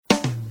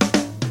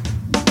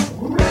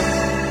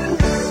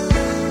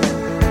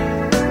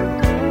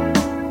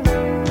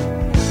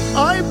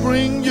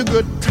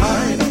Good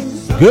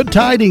tidings. Good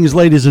tidings,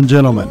 ladies and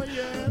gentlemen.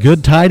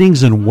 Good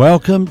tidings, and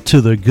welcome to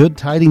the Good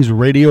Tidings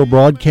radio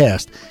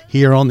broadcast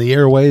here on the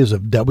airwaves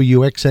of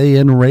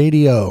WXAN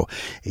Radio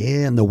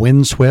in the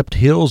windswept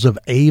hills of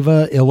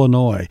Ava,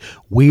 Illinois.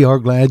 We are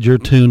glad you're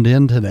tuned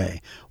in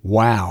today.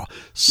 Wow,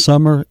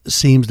 summer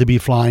seems to be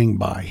flying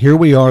by. Here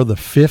we are, the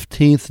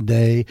 15th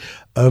day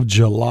of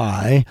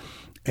July,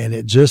 and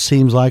it just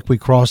seems like we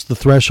crossed the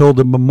threshold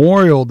of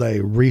Memorial Day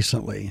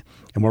recently.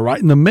 And we're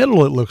right in the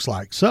middle, it looks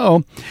like.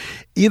 So,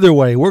 either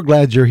way, we're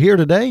glad you're here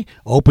today.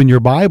 Open your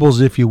Bibles,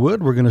 if you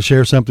would. We're going to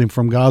share something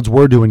from God's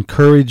Word to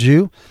encourage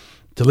you,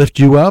 to lift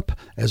you up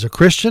as a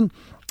Christian,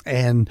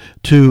 and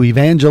to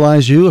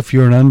evangelize you if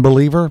you're an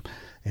unbeliever.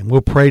 And we'll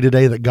pray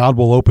today that God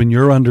will open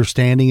your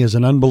understanding as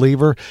an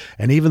unbeliever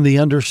and even the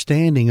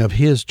understanding of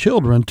His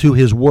children to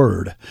His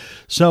Word.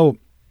 So,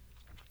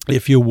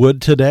 if you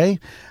would today,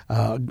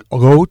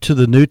 go to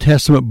the New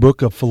Testament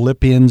book of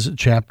Philippians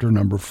chapter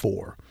number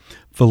 4.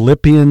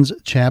 Philippians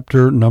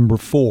chapter number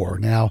 4.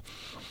 Now,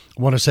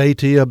 I want to say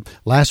to you,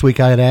 last week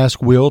I had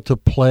asked Will to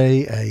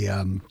play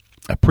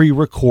a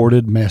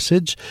pre-recorded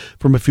message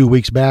from a few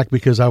weeks back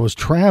because I was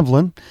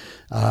traveling.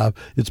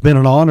 It's been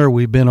an honor.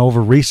 We've been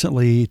over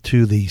recently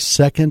to the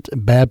Second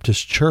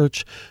Baptist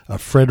Church of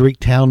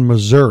Fredericktown,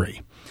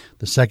 Missouri.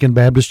 The Second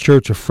Baptist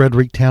Church of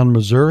Fredericktown,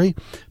 Missouri,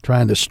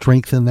 trying to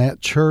strengthen that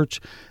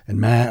church.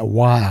 And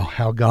wow,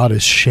 how God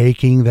is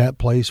shaking that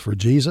place for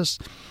Jesus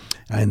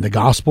and the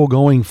gospel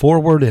going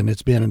forward, and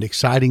it's been an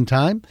exciting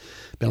time.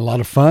 Been a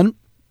lot of fun.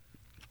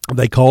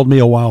 They called me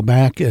a while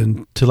back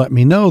and to let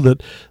me know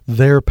that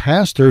their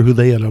pastor, who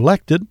they had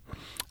elected,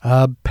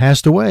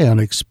 passed away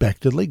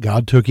unexpectedly.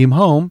 God took him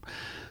home.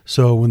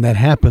 So when that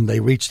happened, they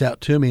reached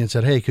out to me and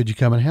said, hey, could you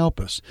come and help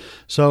us?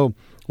 So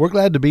we're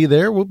glad to be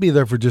there. We'll be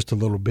there for just a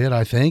little bit,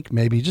 I think,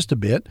 maybe just a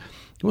bit.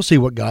 We'll see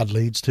what God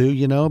leads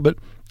to, but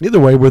either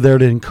way, we're there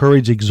to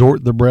encourage,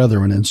 exhort the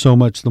brethren, and so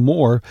much the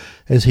more,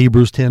 as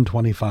Hebrews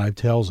 10:25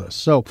 tells us.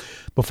 So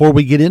before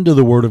we get into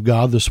the Word of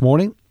God this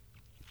morning,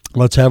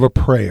 let's have a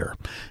prayer.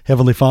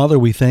 Heavenly Father,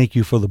 we thank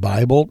you for the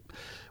Bible.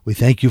 We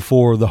thank you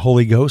for the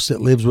Holy Ghost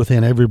that lives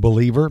within every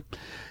believer.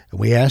 And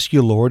we ask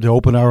you, Lord, to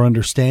open our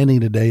understanding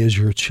today as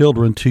your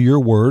children to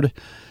your Word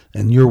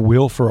and your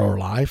will for our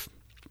life.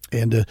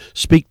 And to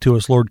speak to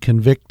us, Lord,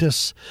 convict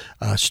us,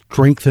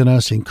 strengthen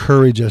us,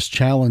 encourage us,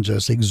 challenge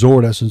us,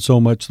 exhort us, and so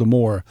much the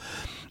more.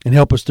 And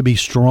help us to be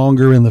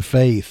stronger in the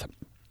faith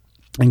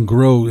and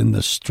grow in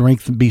the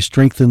strength, be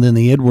strengthened in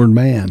the inward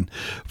man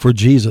for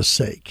Jesus'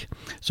 sake.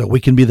 So we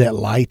can be that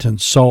light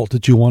and salt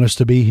that you want us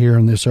to be here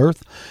on this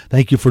earth.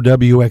 Thank you for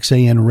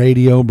WXAN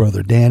Radio,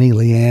 Brother Danny,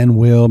 Leanne,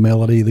 Will,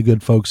 Melody, the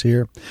good folks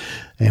here.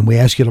 And we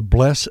ask you to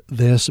bless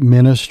this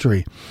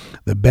ministry,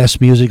 the best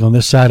music on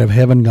this side of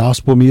heaven,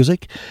 gospel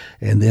music.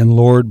 And then,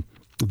 Lord,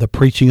 the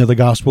preaching of the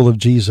gospel of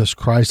Jesus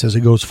Christ as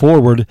it goes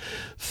forward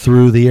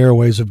through the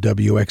airways of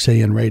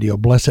WXAN Radio.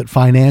 Bless it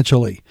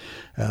financially.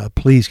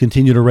 Please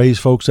continue to raise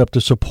folks up to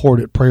support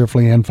it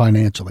prayerfully and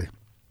financially.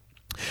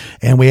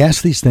 And we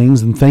ask these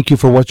things and thank you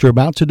for what you're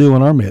about to do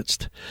in our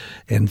midst.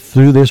 And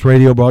through this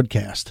radio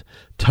broadcast,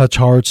 touch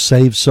hearts,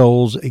 save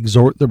souls,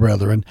 exhort the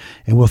brethren,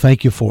 and we'll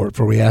thank you for it,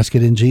 for we ask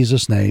it in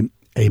Jesus' name.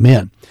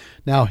 Amen.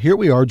 Now, here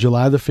we are,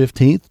 July the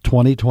 15th,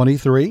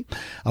 2023.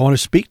 I want to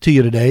speak to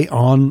you today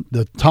on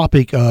the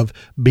topic of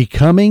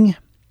becoming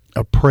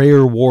a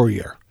prayer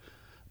warrior.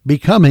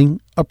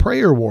 Becoming a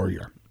prayer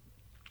warrior.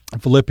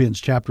 Philippians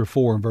chapter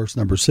 4 and verse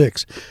number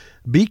 6.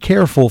 Be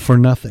careful for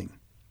nothing,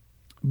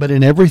 but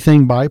in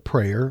everything by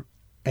prayer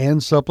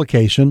and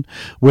supplication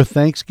with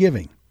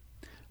thanksgiving.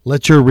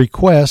 Let your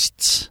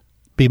requests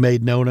be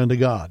made known unto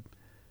God.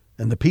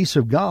 And the peace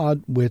of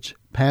God, which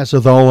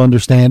passeth all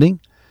understanding,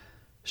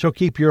 shall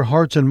keep your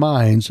hearts and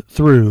minds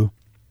through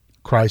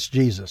Christ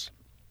Jesus.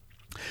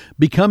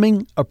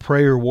 Becoming a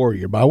prayer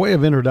warrior. By way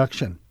of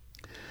introduction,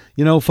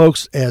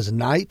 folks, as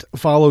night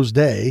follows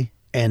day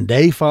and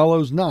day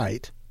follows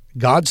night,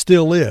 God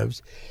still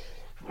lives,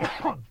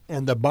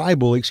 and the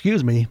Bible,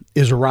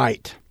 is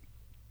right.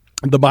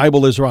 The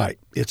Bible is right.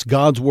 It's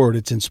God's Word.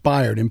 It's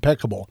inspired,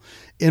 impeccable,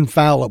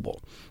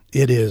 infallible.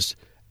 It is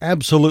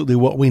absolutely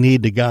what we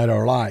need to guide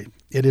our life.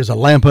 It is a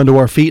lamp unto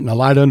our feet and a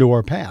light unto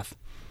our path.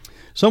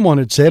 Someone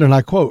had said, and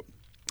I quote,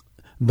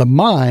 "The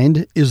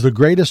mind is the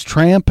greatest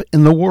tramp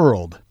in the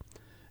world.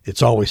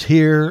 It's always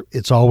here.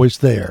 It's always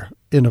there."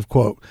 End of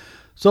quote.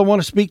 So I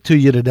want to speak to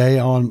you today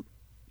on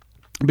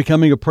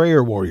becoming a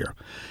prayer warrior.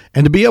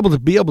 And to be able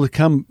to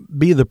come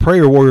be the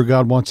prayer warrior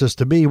God wants us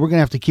to be, we're going to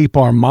have to keep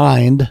our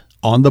mind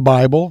on the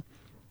Bible,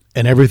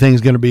 and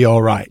everything's going to be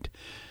all right.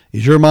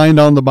 Is your mind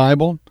on the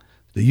Bible?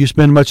 Do you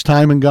spend much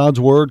time in God's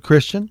Word,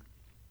 Christian?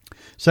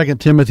 2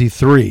 Timothy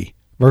 3,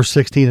 verse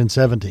 16 and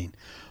 17.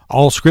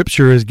 All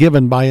Scripture is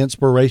given by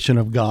inspiration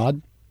of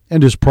God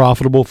and is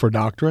profitable for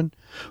doctrine,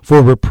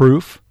 for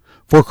reproof,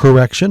 for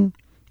correction,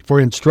 for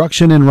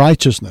instruction in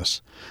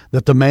righteousness,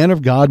 that the man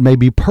of God may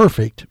be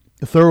perfect,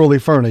 thoroughly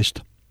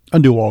furnished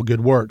unto all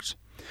good works.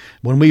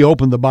 When we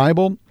open the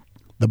Bible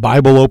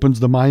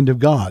opens the mind of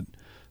God.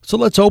 So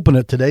let's open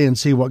it today and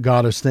see what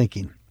God is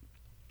thinking.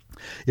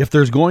 If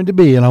there's going to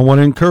be, and I want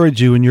to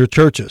encourage you in your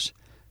churches,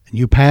 and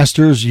you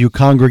pastors, you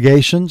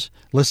congregations,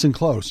 listen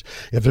close.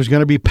 If there's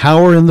going to be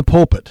power in the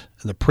pulpit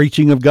and the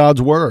preaching of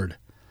God's word,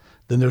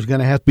 then there's going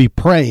to have to be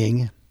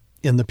praying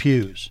in the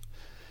pews.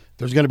 If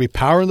there's going to be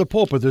power in the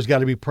pulpit, there's got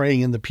to be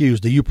praying in the pews.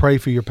 Do you pray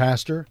for your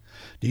pastor?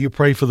 Do you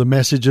pray for the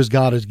messages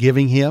God is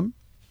giving him?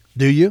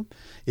 Do you?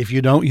 If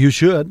you don't, you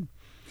should.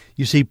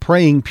 You see,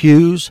 praying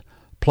pews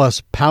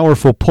plus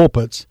powerful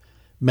pulpits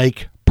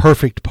make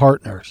perfect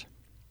partners.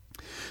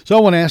 So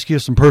I want to ask you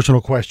some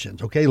personal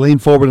questions, okay? Lean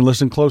forward and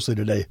listen closely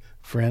today,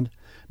 friend.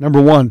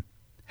 Number one,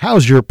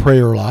 how's your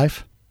prayer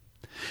life?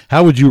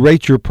 How would you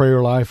rate your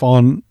prayer life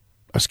on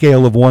a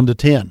scale of 1 to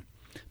 10?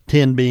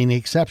 10 being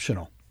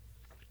exceptional.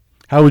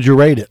 How would you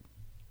rate it?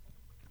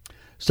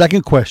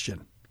 Second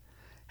question,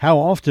 how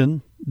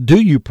often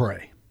do you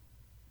pray?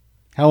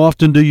 How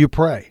often do you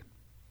pray?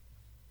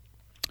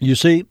 You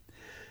see,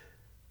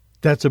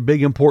 that's a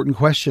big important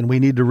question we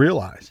need to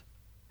realize.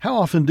 How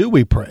often do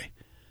we pray?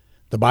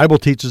 The Bible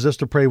teaches us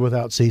to pray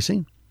without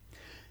ceasing.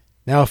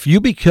 Now, if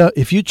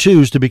you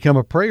choose to become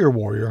a prayer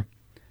warrior,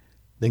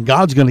 then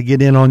God's going to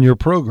get in on your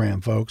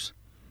program, folks.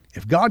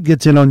 If God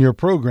gets in on your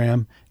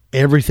program,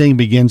 everything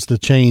begins to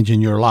change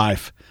in your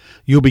life.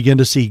 You'll begin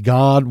to see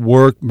God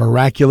work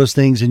miraculous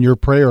things in your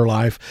prayer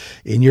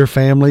life, in your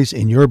families,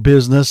 in your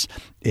business,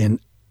 in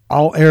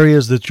all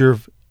areas that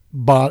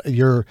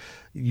your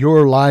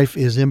life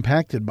is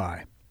impacted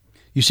by.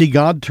 You see,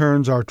 God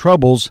turns our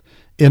troubles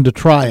into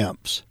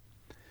triumphs.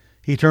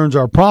 He turns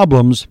our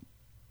problems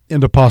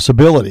into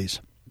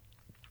possibilities.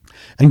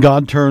 And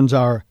God turns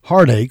our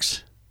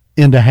heartaches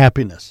into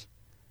happiness.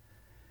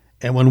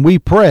 And when we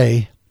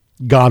pray,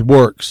 God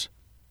works.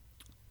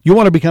 You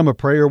want to become a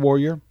prayer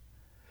warrior?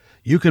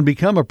 You can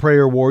become a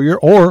prayer warrior,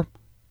 or,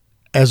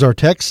 as our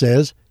text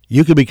says,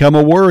 you can become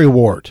a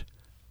worrywart.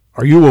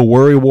 Are you a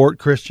worrywart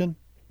Christian?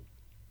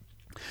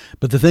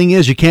 But the thing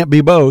is, you can't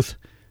be both.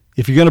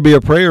 If you're going to be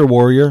a prayer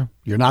warrior,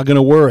 you're not going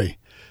to worry.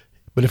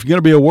 But if you're going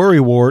to be a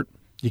worrywart,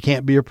 you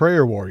can't be a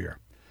prayer warrior.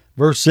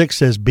 Verse 6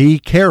 says, be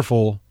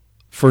careful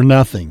for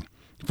nothing.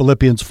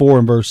 Philippians 4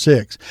 and verse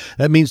 6.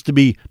 That means to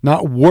be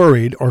not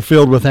worried or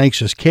filled with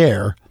anxious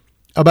care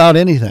about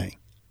anything.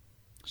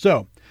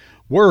 So,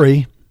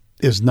 worry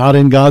is not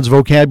in God's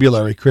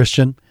vocabulary,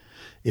 Christian.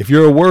 If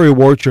you're a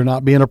worrywart, you're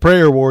not being a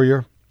prayer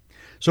warrior.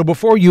 So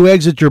before you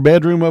exit your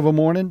bedroom of a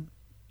morning,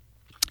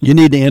 you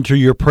need to enter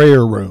your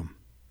prayer room.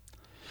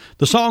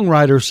 The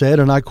songwriter said,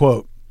 and I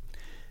quote,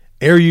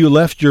 ere you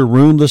left your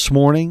room this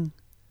morning,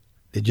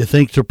 did you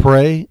think to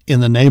pray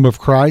in the name of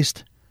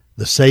Christ,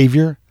 the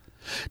Savior?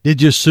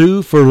 Did you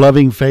sue for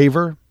loving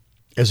favor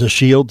as a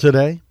shield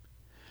today?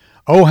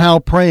 Oh, how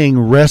praying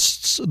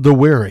rests the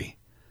weary.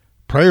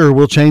 Prayer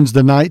will change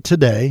the night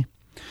today.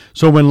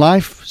 So when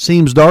life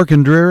seems dark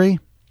and dreary,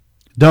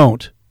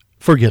 don't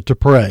forget to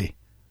pray.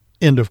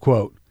 End of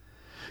quote.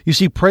 You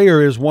see,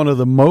 prayer is one of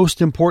the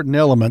most important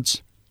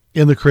elements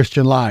in the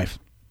Christian life.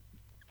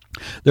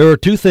 There are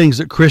two things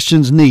that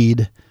Christians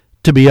need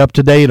to be up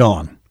to date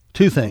on.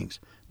 Two things.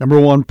 Number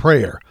one,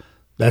 prayer.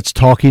 That's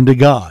talking to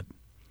God.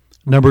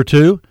 Number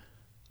two,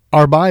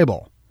 our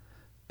Bible.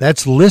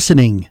 That's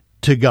listening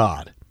to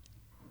God.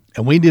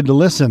 And we need to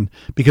listen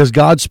because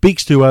God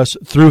speaks to us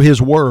through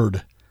His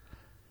Word.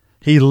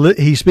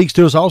 He speaks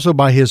to us also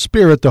by His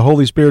Spirit, the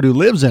Holy Spirit who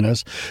lives in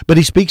us, but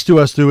He speaks to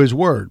us through His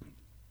Word.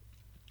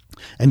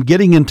 And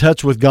getting in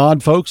touch with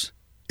God, folks,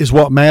 is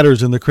what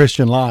matters in the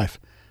Christian life.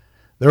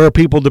 There are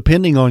people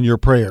depending on your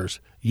prayers.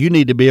 You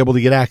need to be able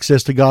to get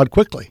access to God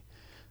quickly.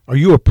 Are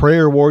you a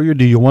prayer warrior?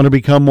 Do you want to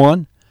become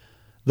one?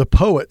 The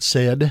poet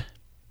said,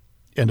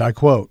 and I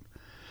quote,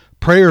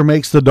 prayer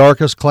makes the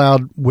darkest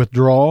cloud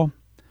withdraw.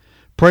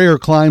 Prayer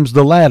climbs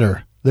the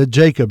ladder that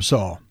Jacob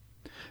saw.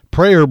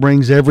 Prayer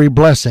brings every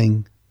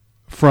blessing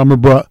from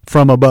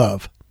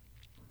above.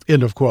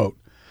 End of quote.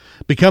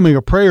 Becoming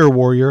a prayer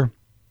warrior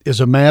is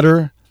a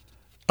matter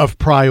of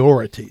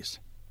priorities.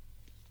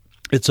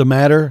 It's a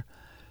matter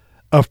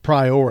of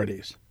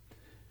priorities.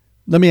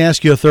 Let me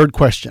ask you a third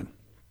question.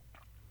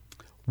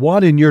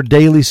 What in your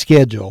daily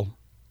schedule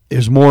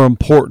is more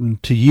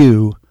important to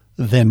you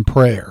than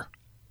prayer?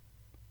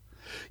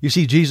 You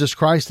see, Jesus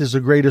Christ is the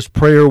greatest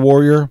prayer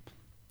warrior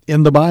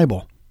in the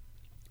Bible,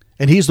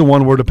 and He's the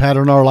one we're to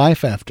pattern our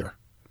life after.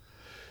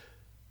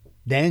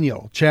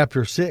 Daniel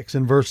chapter 6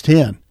 and verse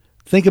 10.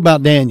 Think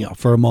about Daniel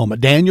for a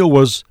moment. Daniel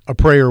was a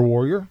prayer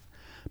warrior,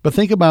 but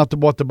think about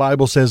what the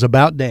Bible says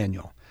about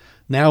Daniel.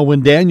 Now,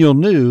 when Daniel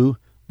knew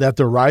that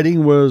the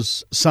writing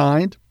was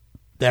signed,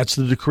 that's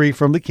the decree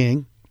from the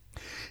king,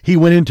 he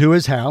went into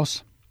his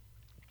house,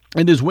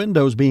 and his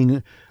windows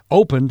being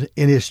opened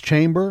in his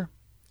chamber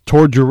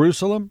toward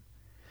Jerusalem,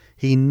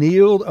 he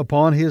kneeled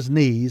upon his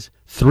knees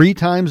 3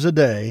 times a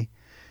day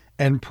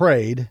and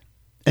prayed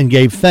and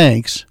gave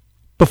thanks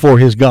before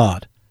his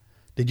God.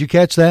 Did you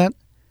catch that?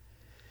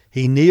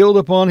 He kneeled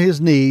upon his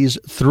knees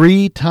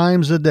 3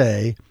 times a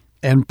day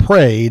and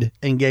prayed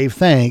and gave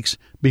thanks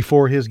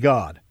before his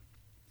God.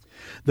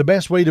 The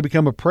best way to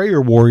become a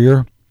prayer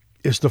warrior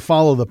is to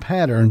follow the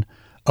pattern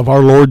of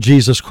our Lord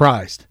Jesus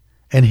Christ.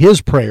 and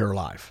his prayer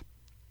life.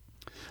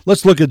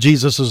 Let's look at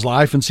Jesus'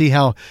 life and see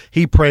how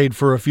he prayed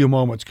for a few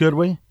moments, could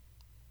we?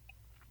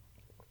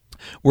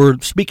 We're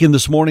speaking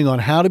this morning on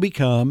how to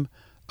become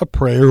a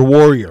prayer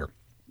warrior.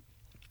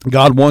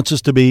 God wants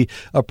us to be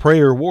a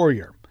prayer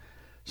warrior.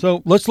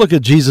 So let's look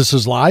at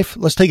Jesus' life.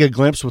 Let's take a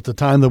glimpse with the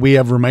time that we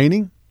have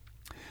remaining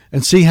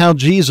and see how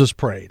Jesus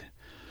prayed.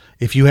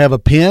 If you have a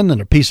pen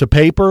and a piece of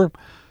paper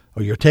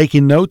or you're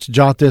taking notes,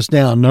 jot this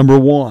down. Number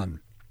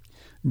 1,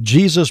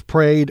 Jesus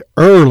prayed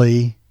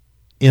early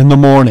in the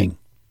morning.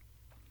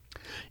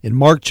 In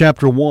Mark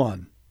chapter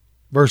 1,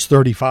 verse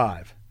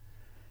 35,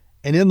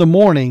 and in the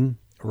morning,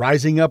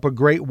 rising up a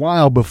great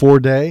while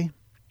before day,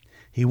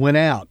 he went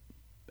out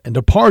and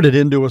departed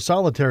into a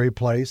solitary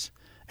place,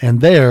 and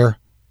there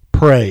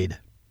prayed.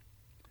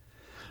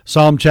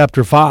 Psalm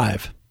chapter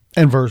 5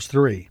 and verse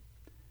 3,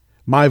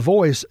 my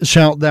voice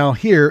shalt thou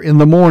hear in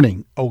the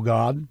morning, O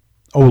God,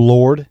 O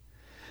Lord.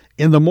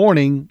 In the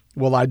morning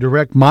will I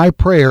direct my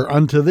prayer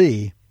unto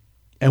thee,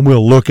 and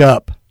will look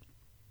up.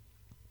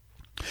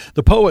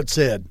 The poet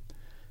said,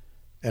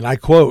 and I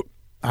quote,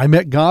 I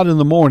met God in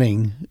the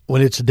morning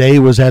when its day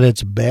was at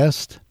its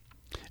best,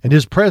 and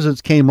his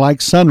presence came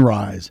like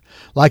sunrise,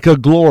 like a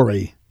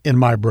glory in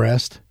my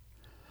breast.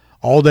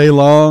 All day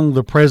long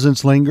the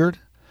presence lingered.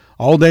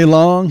 All day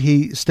long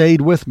he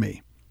stayed with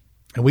me,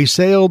 and we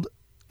sailed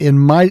in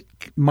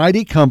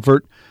mighty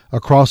comfort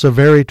across a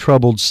very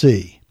troubled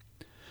sea.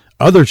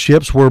 Other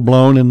ships were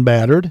blown and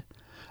battered.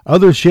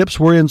 Other ships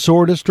were in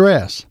sore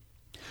distress.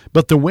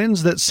 But the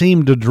winds that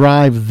seemed to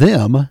drive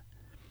them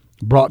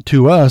brought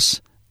to us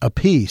a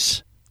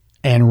peace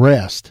and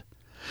rest.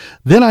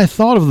 Then I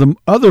thought of the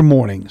other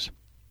mornings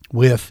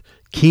with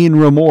keen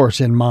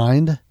remorse in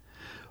mind,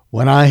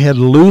 when I had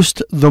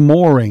loosed the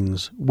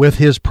moorings with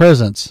his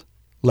presence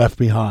left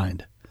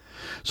behind.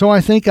 So I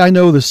think I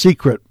know the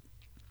secret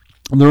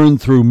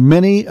learned through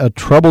many a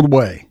troubled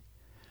way.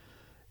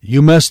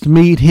 You must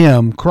meet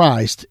him,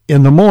 Christ,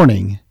 in the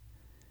morning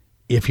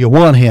if you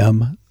want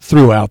him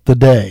throughout the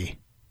day.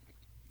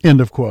 End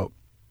of quote.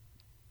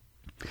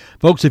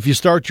 Folks, if you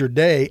start your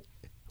day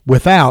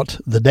without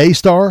the day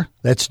star,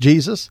 that's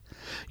Jesus,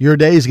 your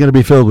day is going to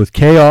be filled with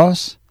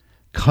chaos,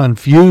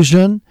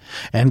 confusion,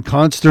 and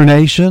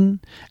consternation,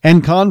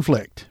 and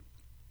conflict.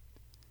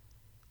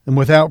 And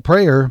without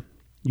prayer,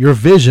 your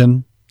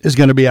vision is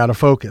going to be out of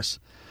focus.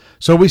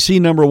 So we see,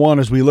 number 1,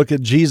 as we look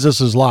at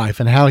Jesus' life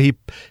and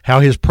how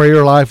his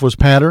prayer life was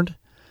patterned.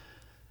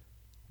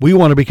 We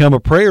want to become a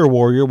prayer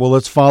warrior. Well,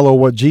 let's follow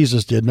what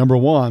Jesus did. Number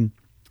 1,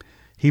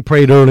 he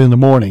prayed early in the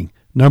morning.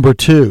 Number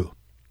 2,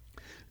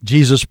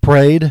 Jesus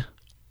prayed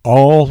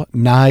all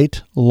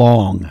night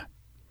long.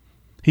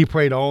 He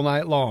prayed all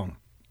night long.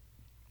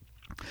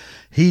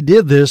 He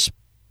did this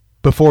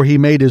before he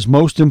made his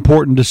most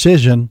important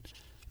decision,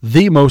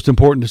 the most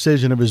important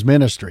decision of his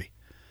ministry.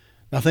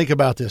 Now think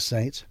about this,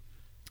 saints.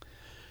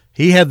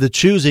 He had the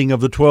choosing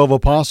of the 12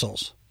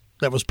 apostles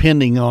that was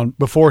pending on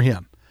before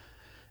him.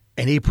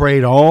 And he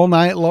prayed all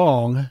night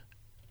long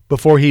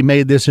before he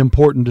made this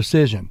important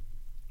decision.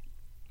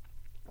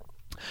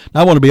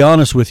 Now, I want to be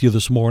honest with you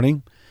this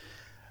morning.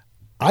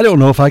 I don't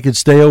know if I could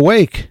stay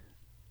awake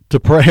to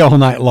pray all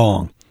night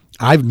long.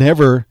 I've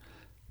never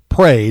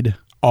prayed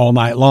all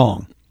night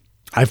long.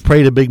 I've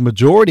prayed a big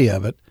majority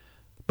of it,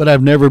 but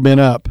I've never been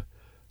up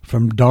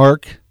from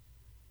dark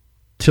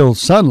till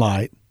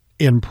sunlight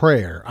in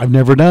prayer. I've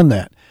never done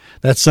that.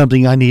 That's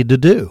something I need to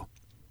do.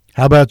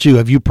 How about you?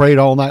 Have you prayed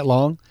all night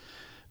long?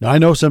 Now, I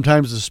know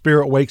sometimes the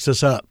Spirit wakes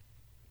us up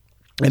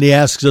and he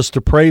asks us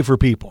to pray for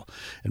people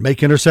and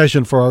make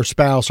intercession for our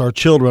spouse, our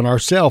children,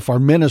 ourselves, our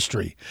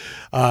ministry,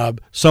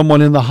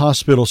 someone in the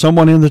hospital,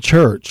 someone in the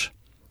church,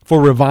 for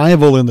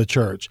revival in the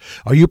church.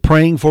 Are you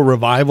praying for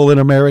revival in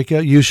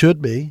America? You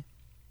should be.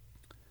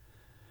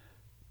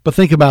 But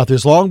think about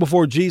this. Long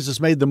before Jesus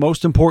made the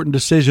most important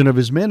decision of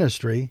his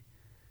ministry,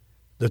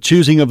 the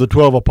choosing of the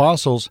 12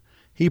 apostles,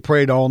 he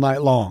prayed all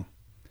night long.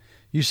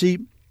 You see,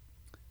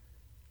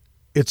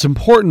 it's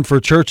important for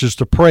churches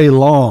to pray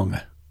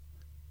long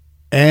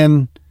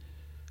and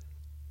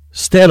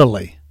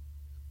steadily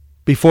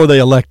before they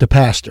elect a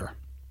pastor.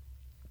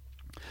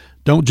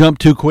 Don't jump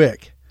too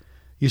quick.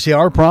 You see,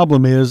 our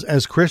problem is,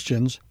 as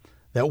Christians,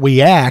 that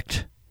we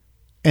act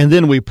and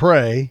then we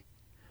pray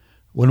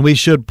when we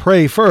should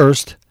pray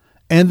first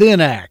and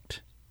then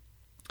act.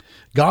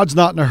 God's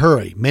not in a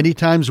hurry. Many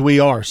times we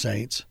are,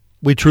 saints.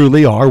 We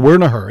truly are. We're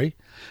in a hurry.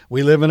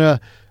 We live in a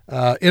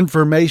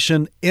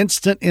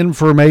instant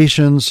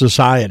information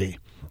society.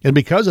 And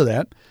because of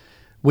that,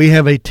 we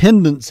have a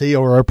tendency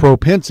or a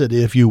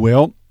propensity, if you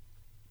will,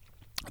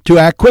 to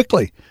act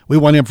quickly. We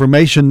want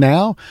information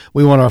now.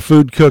 We want our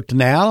food cooked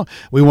now.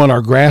 We want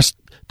our grass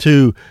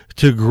to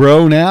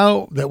grow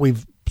now that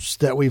we've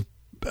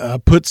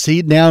put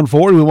seed down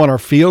for. We want our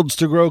fields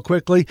to grow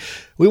quickly.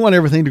 We want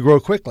everything to grow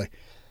quickly.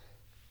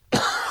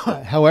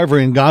 However,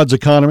 in God's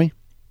economy,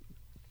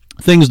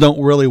 things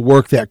don't really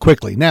work that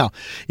quickly. Now,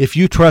 if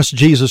you trust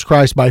Jesus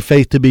Christ by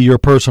faith to be your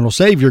personal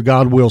Savior,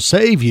 God will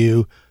save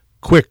you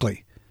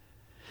quickly.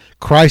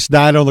 Christ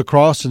died on the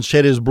cross and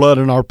shed his blood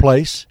in our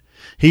place.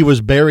 He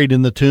was buried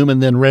in the tomb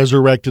and then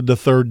resurrected the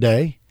third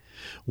day.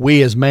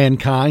 We as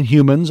mankind,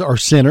 humans, are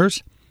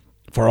sinners,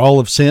 for all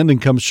have sinned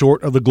and come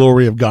short of the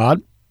glory of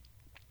God.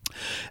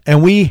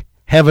 And we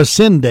have a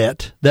sin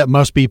debt that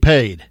must be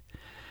paid.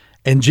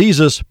 And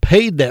Jesus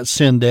paid that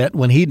sin debt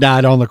when he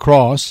died on the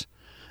cross,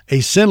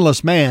 a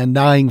sinless man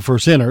dying for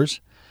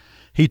sinners.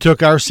 He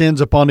took our sins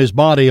upon his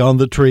body on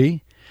the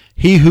tree.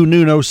 He who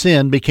knew no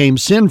sin became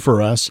sin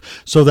for us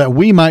so that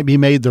we might be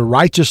made the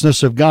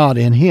righteousness of God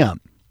in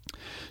him.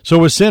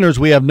 So as sinners,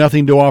 we have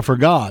nothing to offer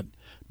God,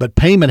 but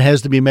payment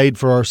has to be made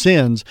for our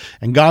sins.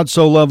 And God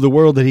so loved the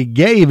world that he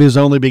gave his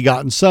only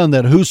begotten Son,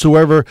 that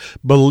whosoever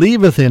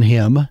believeth in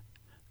him,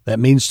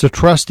 that means to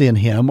trust in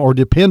him or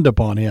depend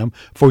upon him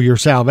for your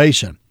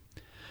salvation,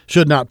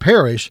 should not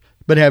perish,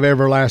 but have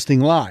everlasting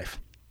life.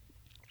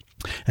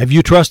 Have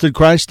you trusted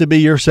Christ to be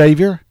your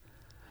Savior?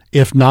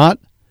 If not,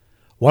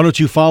 why don't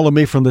you follow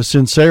me from the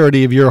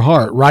sincerity of your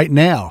heart right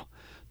now?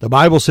 The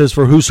Bible says,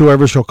 for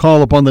whosoever shall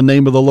call upon the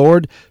name of the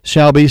Lord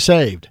shall be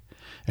saved.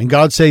 And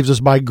God saves us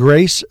by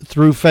grace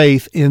through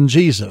faith in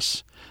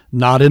Jesus,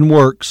 not in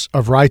works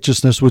of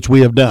righteousness which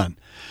we have done.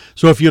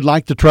 So if you'd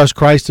like to trust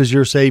Christ as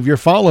your Savior,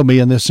 follow me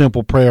in this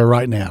simple prayer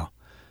right now.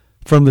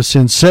 From the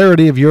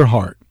sincerity of your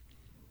heart,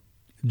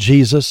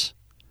 Jesus,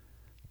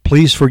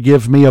 please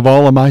forgive me of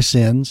all of my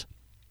sins.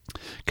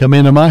 Come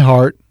into my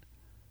heart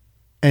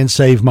and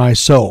save my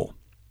soul.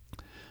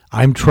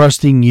 I'm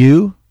trusting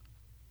you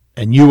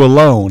and you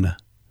alone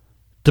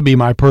to be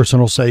my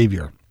personal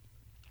Savior.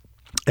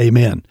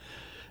 Amen.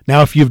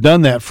 Now, if you've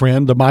done that,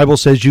 friend, the Bible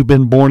says you've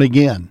been born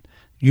again.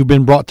 You've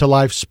been brought to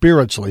life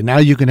spiritually. Now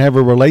you can have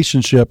a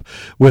relationship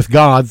with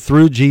God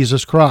through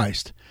Jesus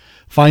Christ.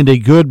 Find a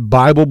good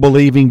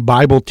Bible-believing,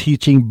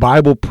 Bible-teaching,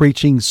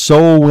 Bible-preaching,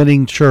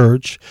 soul-winning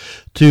church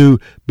to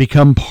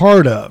become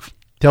part of.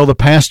 Tell the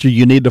pastor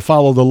you need to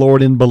follow the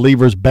Lord in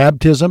believer's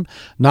baptism,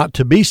 not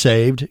to be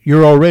saved,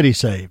 you're already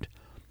saved,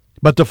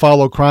 but to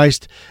follow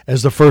Christ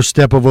as the first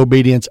step of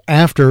obedience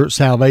after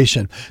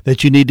salvation,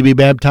 that you need to be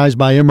baptized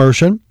by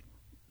immersion.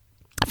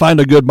 Find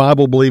a good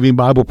Bible-believing,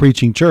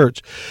 Bible-preaching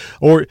church.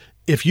 Or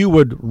if you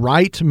would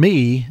write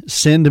me,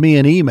 send me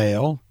an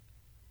email,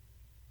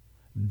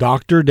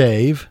 Dr.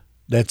 Dave,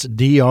 that's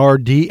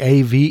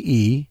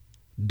D-R-D-A-V-E,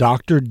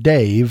 Dr.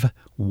 Dave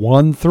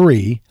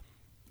 13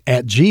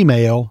 at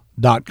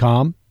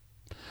gmail.com.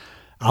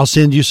 I'll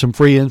send you some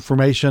free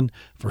information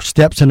for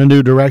steps in a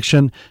new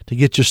direction to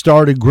get you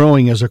started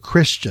growing as a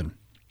Christian.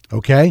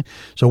 Okay?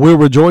 So we'll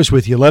rejoice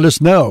with you. Let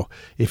us know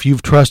if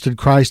you've trusted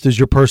Christ as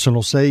your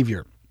personal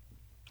Savior.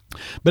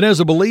 But as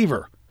a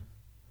believer,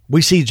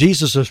 we see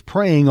Jesus as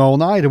praying all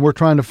night, and we're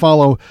trying to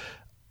follow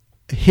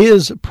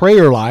his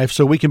prayer life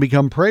so we can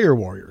become prayer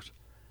warriors.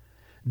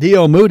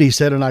 D.L. Moody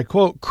said, and I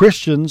quote,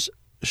 Christians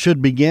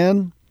should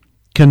begin,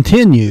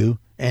 continue,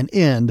 and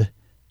end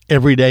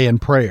every day in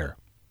prayer.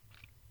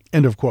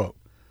 End of quote.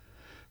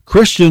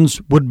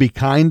 Christians would be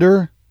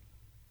kinder,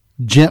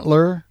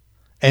 gentler,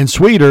 and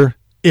sweeter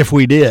if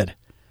we did.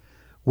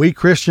 We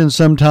Christians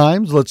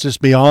sometimes, let's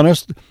just be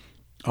honest,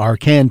 are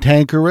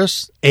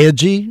cantankerous,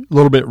 edgy, a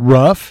little bit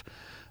rough.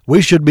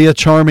 We should be a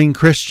charming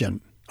Christian.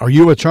 Are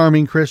you a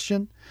charming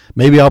Christian?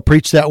 Maybe I'll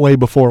preach that way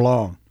before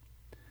long.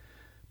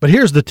 But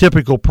here's the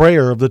typical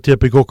prayer of the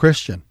typical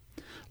Christian.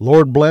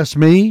 Lord, bless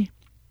me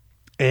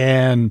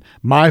and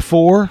my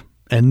four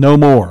and no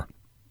more.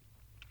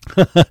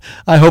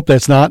 I hope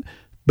that's not,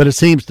 but it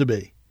seems to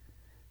be.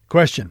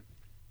 Question.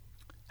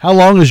 How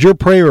long is your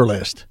prayer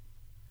list?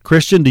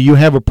 Christian, do you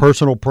have a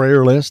personal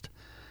prayer list?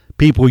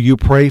 People you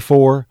pray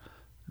for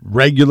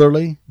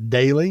regularly,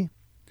 daily?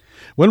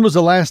 When was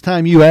the last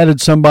time you added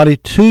somebody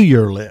to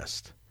your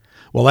list?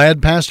 Well,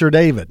 add Pastor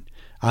David.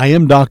 I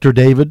am Dr.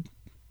 David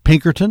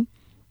Pinkerton.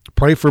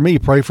 Pray for me.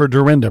 Pray for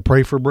Dorinda.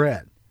 Pray for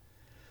Brad.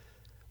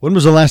 When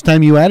was the last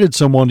time you added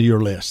someone to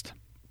your list?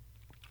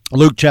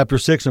 Luke chapter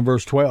 6 and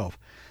verse 12.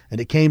 And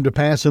it came to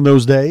pass in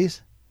those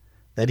days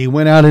that he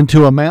went out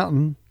into a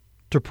mountain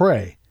to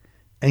pray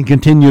and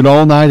continued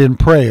all night in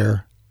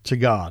prayer to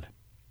God.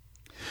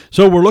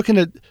 So we're looking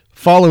at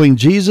following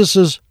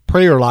Jesus'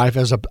 prayer life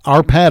as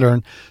our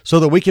pattern so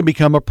that we can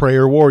become a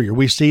prayer warrior.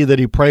 We see that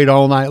he prayed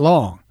all night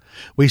long.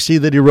 We see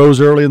that he rose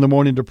early in the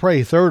morning to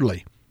pray.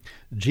 Thirdly,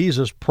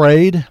 Jesus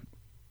prayed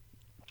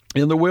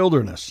in the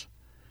wilderness.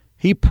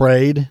 He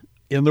prayed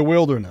in the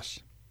wilderness.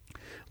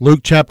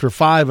 Luke chapter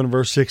 5 and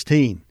verse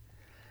 16.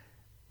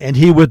 And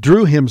he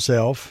withdrew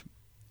himself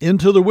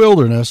into the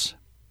wilderness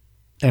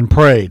and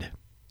prayed.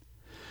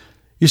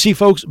 You see,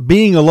 folks,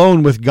 being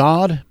alone with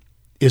God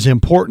is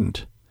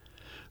important.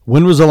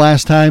 When was the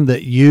last time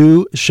that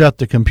you shut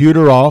the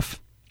computer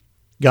off,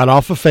 got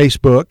off of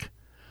Facebook,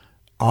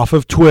 off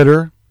of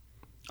Twitter,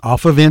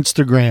 off of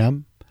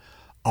Instagram,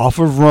 off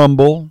of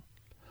Rumble,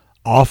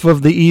 off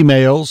of the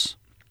emails,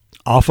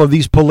 off of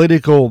these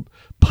political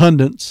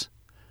pundits,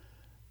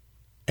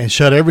 and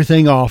shut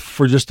everything off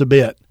for just a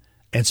bit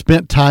and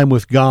spent time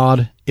with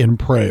God in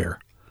prayer?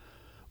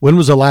 When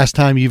was the last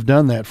time you've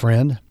done that,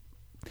 friend?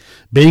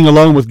 Being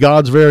alone with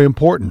God's very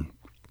important.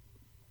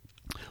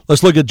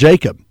 Let's look at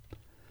Jacob.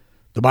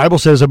 The Bible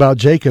says about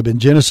Jacob in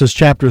Genesis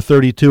chapter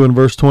 32 and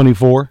verse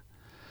 24,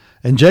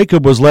 and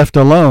Jacob was left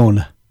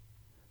alone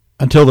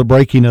until the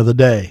breaking of the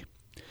day.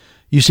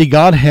 You see,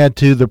 God had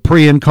to, the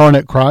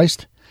pre-incarnate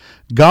Christ,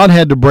 God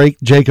had to break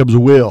Jacob's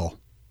will.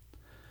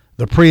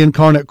 The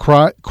pre-incarnate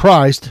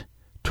Christ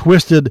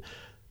twisted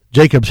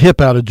Jacob's hip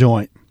out of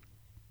joint.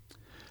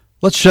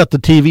 Let's shut the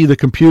TV, the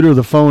computer,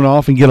 the phone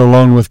off and get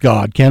alone with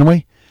God, can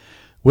we?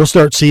 We'll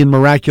start seeing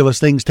miraculous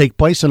things take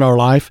place in our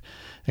life,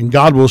 and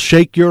God will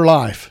shake your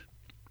life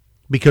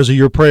because of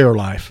your prayer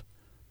life.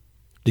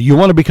 Do you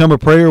want to become a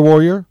prayer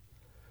warrior?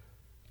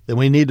 Then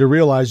we need to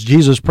realize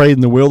Jesus prayed in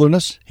the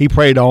wilderness. He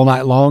prayed all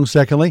night long,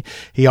 secondly.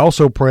 He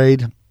also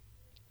prayed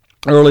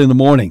early in the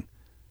morning.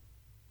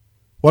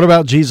 What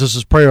about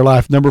Jesus' prayer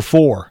life? Number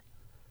 4,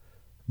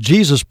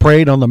 Jesus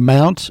prayed on the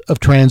Mount of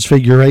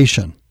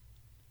Transfiguration.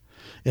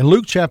 In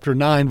Luke chapter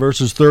 9,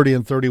 verses 30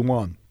 and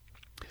 31,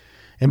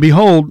 and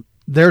behold,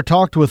 there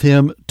talked with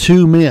him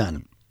 2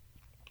 men,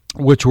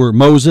 which were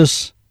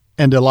Moses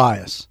and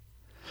Elias,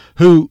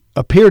 who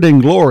appeared in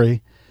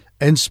glory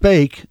and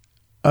spake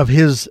of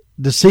his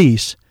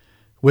decease,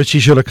 which he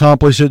should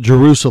accomplish at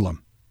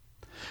Jerusalem.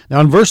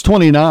 Now in verse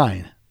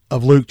 29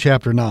 of Luke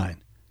chapter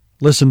 9,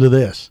 listen to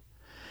this.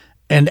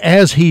 And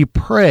as he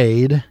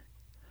prayed,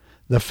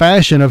 the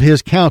fashion of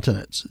his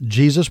countenance,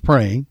 Jesus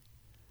praying,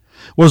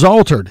 was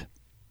altered,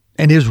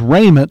 and his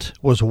raiment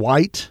was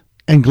white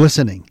and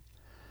glistening.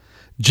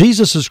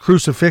 Jesus'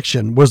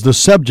 crucifixion was the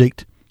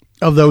subject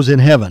of those in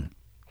heaven.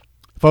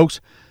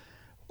 Folks,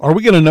 are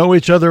we going to know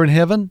each other in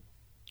heaven?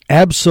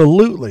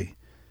 Absolutely.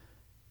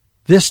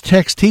 This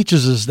text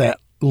teaches us that.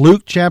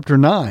 Luke chapter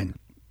 9.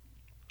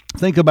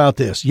 Think about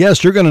this.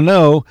 Yes, you're going to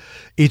know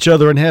each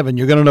other in heaven.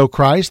 You're going to know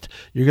Christ.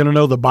 You're going to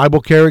know the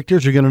Bible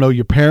characters. You're going to know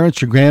your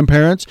parents, your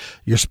grandparents,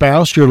 your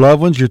spouse, your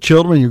loved ones, your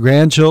children, your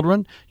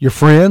grandchildren, your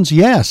friends.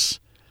 Yes,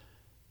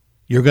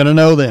 you're going to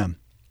know them.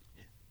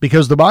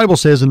 Because the Bible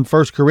says in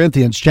 1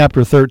 Corinthians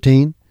chapter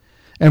 13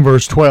 and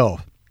verse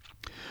 12,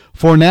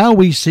 for now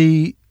we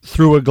see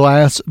through a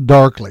glass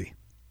darkly,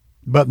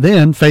 but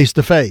then face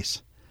to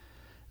face.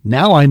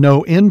 Now I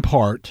know in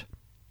part,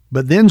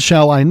 but then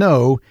shall I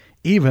know,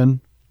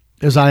 even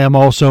as I am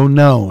also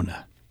known.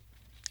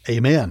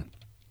 Amen.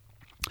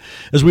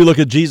 As we look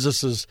at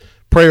Jesus'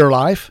 prayer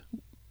life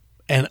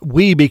and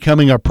we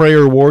becoming a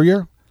prayer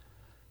warrior,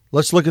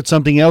 let's look at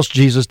something else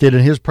Jesus did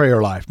in his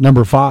prayer life.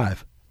 Number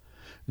 5,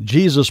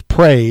 Jesus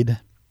prayed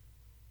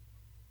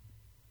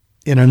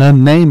in an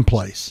unnamed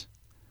place.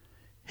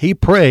 He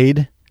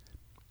prayed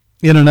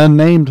in an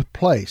unnamed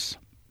place.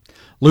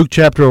 Luke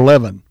chapter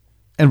 11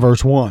 and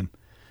verse 1.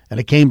 And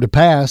it came to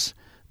pass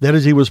that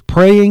as he was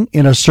praying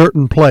in a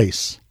certain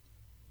place,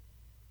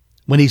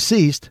 when he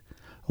ceased,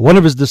 one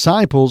of his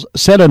disciples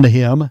said unto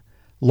him,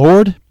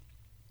 Lord,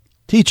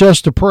 teach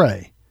us to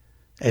pray,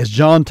 as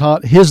John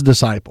taught his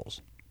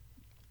disciples.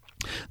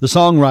 The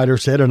songwriter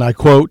said, and I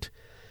quote,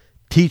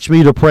 teach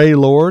me to pray,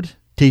 Lord,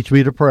 teach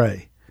me to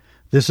pray.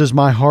 This is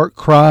my heart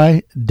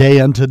cry day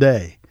unto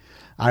day.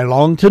 I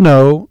long to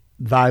know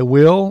thy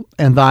will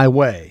and thy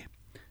way.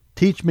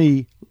 Teach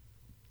me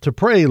to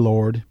pray,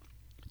 Lord.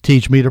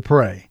 Teach me to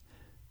pray.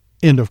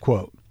 End of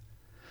quote.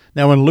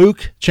 Now in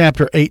Luke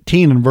chapter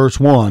 18 and verse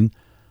 1,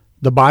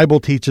 the Bible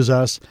teaches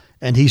us,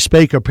 and he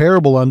spake a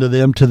parable unto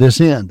them to this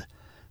end,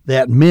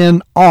 that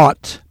men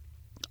ought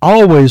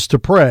always to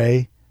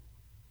pray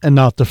and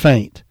not to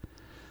faint.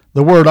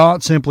 The word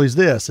ought simply is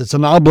this. It's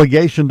an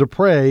obligation to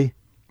pray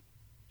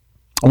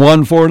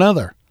one for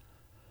another.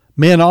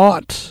 Men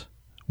ought.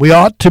 We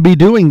ought to be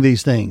doing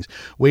these things.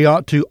 We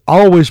ought to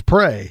always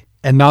pray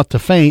and not to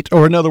faint,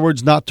 or in other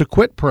words, not to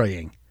quit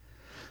praying.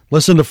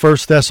 Listen to 1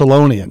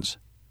 Thessalonians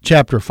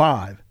chapter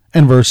 5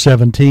 and verse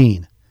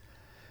 17.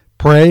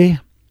 Pray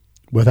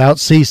without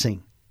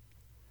ceasing.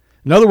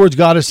 In other words,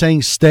 God is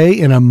saying stay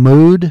in a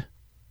mood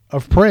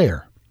of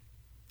prayer.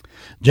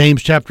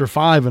 James chapter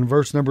 5 and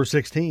verse number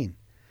 16.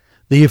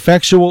 The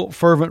effectual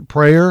fervent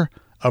prayer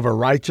of a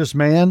righteous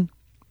man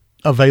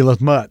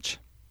availeth much.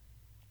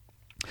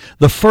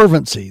 The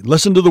fervency,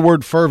 listen to the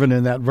word fervent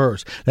in that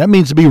verse. That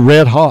means to be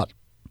red hot.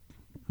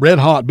 Red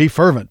hot, be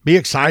fervent, be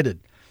excited.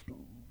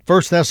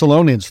 1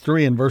 Thessalonians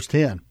 3 and verse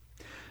 10.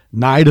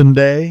 Night and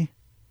day,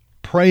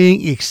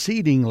 praying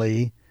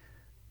exceedingly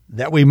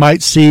that we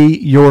might see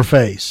your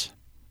face.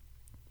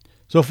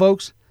 So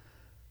folks,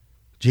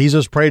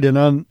 Jesus prayed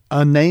in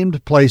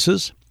unnamed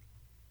places.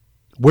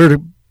 We're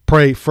to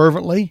pray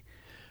fervently.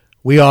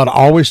 We ought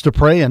always to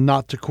pray and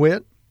not to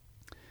quit.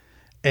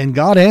 And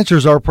God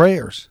answers our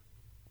prayers.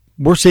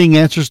 We're seeing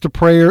answers to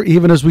prayer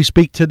even as we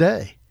speak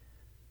today.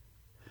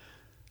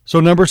 So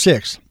number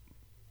 6,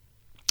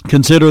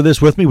 consider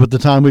this with me with the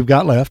time we've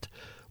got left.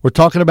 We're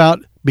talking about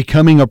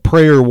becoming a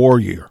prayer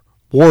warrior.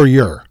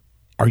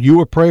 Are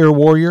you a prayer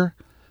warrior?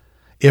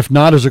 If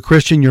not, as a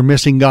Christian, you're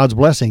missing God's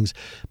blessings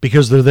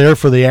because they're there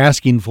for the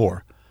asking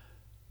for.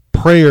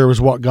 Prayer is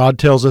what God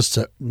tells us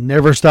to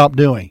never stop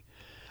doing.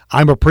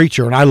 I'm a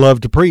preacher and I love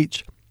to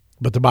preach,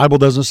 but the Bible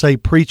doesn't say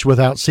preach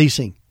without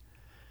ceasing.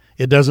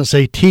 It doesn't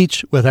say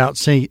teach without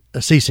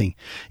ceasing.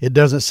 It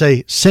doesn't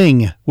say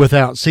sing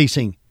without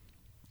ceasing.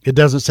 It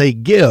doesn't say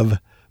give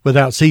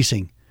without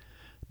ceasing.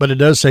 But it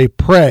does say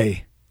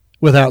pray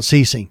without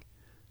ceasing.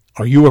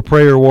 Are you a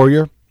prayer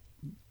warrior?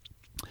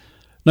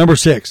 Number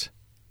 6,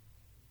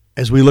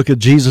 as we look at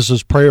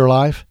Jesus' prayer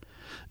life,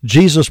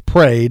 Jesus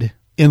prayed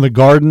in the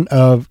Garden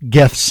of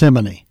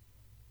Gethsemane.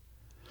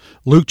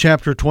 Luke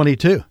chapter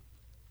 22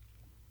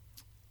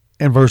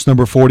 and verse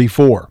number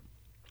 44.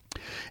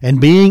 And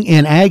being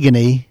in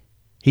agony,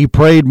 he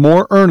prayed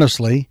more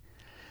earnestly,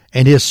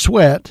 and his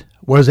sweat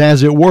was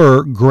as it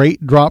were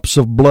great drops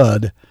of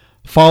blood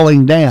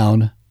falling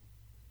down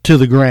to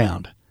the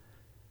ground.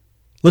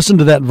 Listen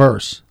to that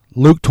verse,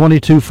 Luke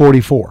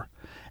 22:44.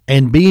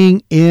 And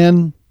being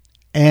in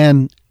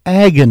an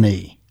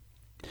agony.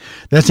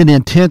 That's an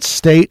intense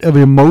state of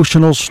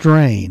emotional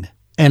strain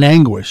and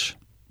anguish.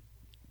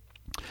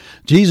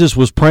 Jesus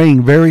was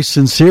praying very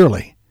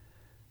sincerely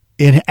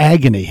in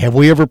agony. Have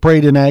we ever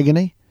prayed in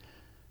agony?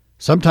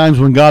 Sometimes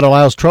when God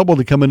allows trouble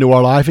to come into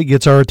our life, it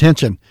gets our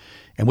attention.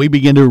 And we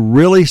begin to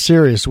really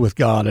serious with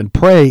God and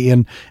pray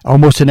in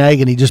almost in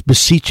agony, just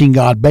beseeching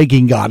God,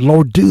 begging God,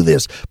 Lord, do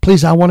this.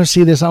 Please, I want to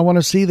see this. I want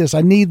to see this.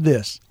 I need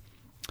this.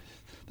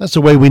 That's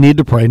the way we need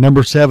to pray.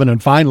 Number 7,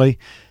 and finally,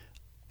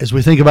 as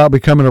we think about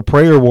becoming a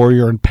prayer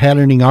warrior and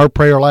patterning our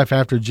prayer life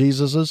after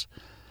Jesus's,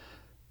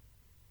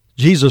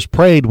 Jesus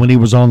prayed when he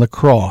was on the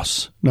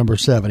cross. Number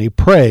 7, he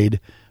prayed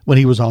when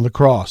he was on the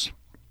cross.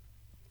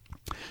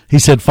 He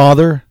said,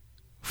 Father,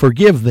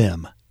 forgive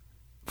them,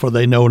 for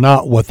they know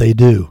not what they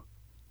do.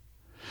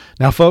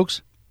 Now,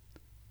 folks,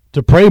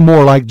 to pray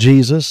more like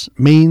Jesus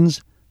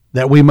means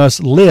that we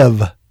must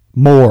live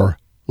more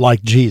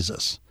like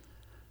Jesus.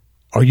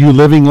 Are you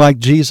living like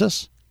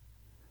Jesus?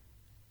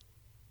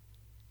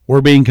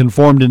 We're being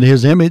conformed into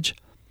his image.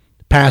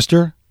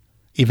 Pastor,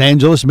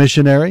 evangelist,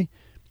 missionary,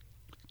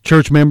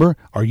 church member,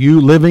 are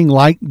you living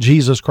like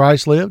Jesus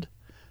Christ lived?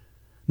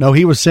 No,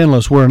 he was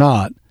sinless. We're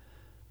not.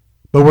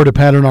 But we're to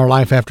pattern our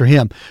life after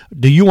him.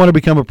 Do you want to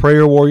become a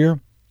prayer warrior?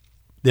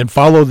 Then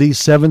follow these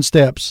 7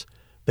 steps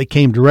that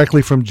came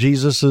directly from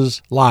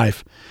Jesus'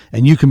 life,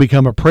 and you can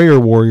become a prayer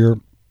warrior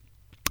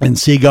and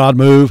see God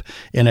move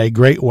in a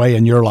great way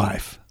in your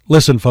life.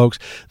 Listen, folks,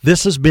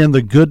 this has been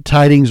the Good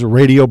Tidings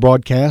radio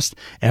broadcast,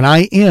 and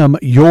I am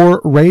your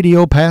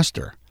radio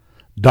pastor,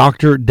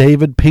 Dr.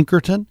 David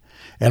Pinkerton,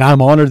 and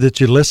I'm honored that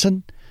you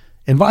listen.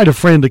 Invite a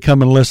friend to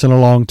come and listen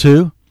along,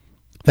 too.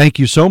 Thank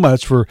you so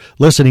much for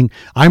listening.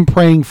 I'm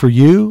praying for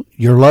you,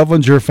 your loved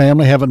ones, your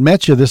family. Haven't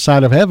met you this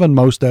side of heaven,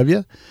 most of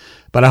you,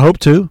 but I hope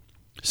to.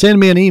 Send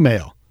me an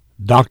email,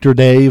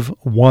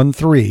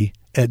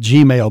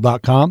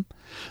 drdave13@gmail.com.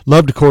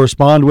 Love to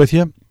correspond with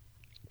you.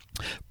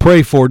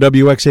 Pray for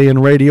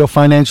WXAN Radio.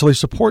 Financially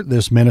support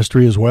this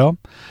ministry as well.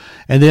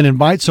 And then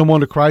invite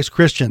someone to Christ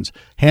Christians.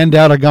 Hand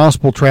out a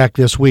gospel tract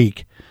this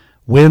week.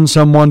 Win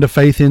someone to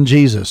faith in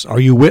Jesus.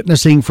 Are you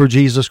witnessing for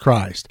Jesus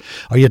Christ?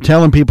 Are you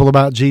telling people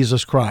about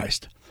Jesus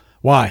Christ?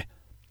 Why?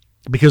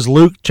 Because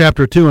Luke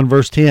chapter 2 and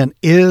verse 10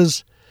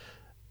 is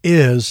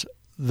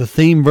the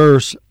theme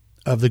verse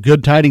of the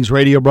Good Tidings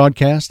radio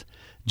broadcast.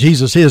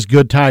 Jesus is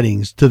good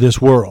tidings to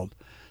this world.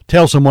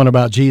 Tell someone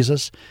about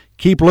Jesus.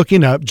 Keep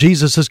looking up.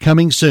 Jesus is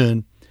coming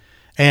soon.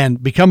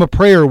 And become a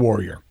prayer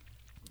warrior.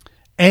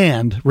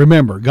 And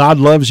remember, God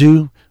loves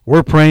you.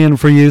 We're praying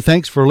for you.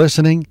 Thanks for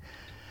listening.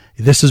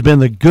 This has been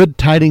the Good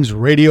Tidings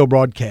radio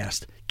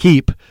broadcast.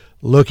 Keep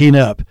looking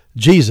up.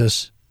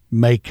 Jesus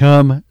may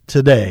come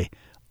today.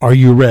 Are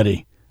you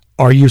ready?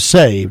 Are you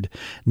saved?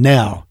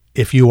 Now,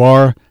 if you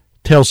are,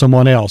 tell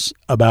someone else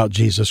about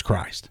Jesus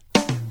Christ.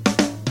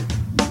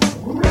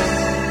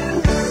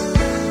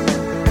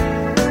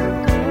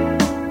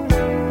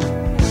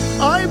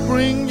 I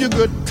bring you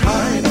good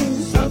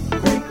tidings of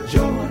great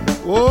joy.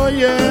 Oh,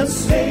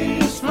 yes. The day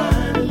is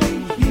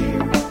finally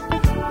here.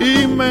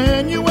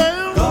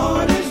 Emmanuel.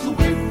 God is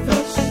with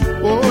us.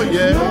 Oh,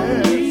 yes.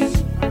 No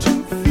reason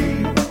to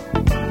fear.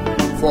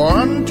 For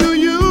unto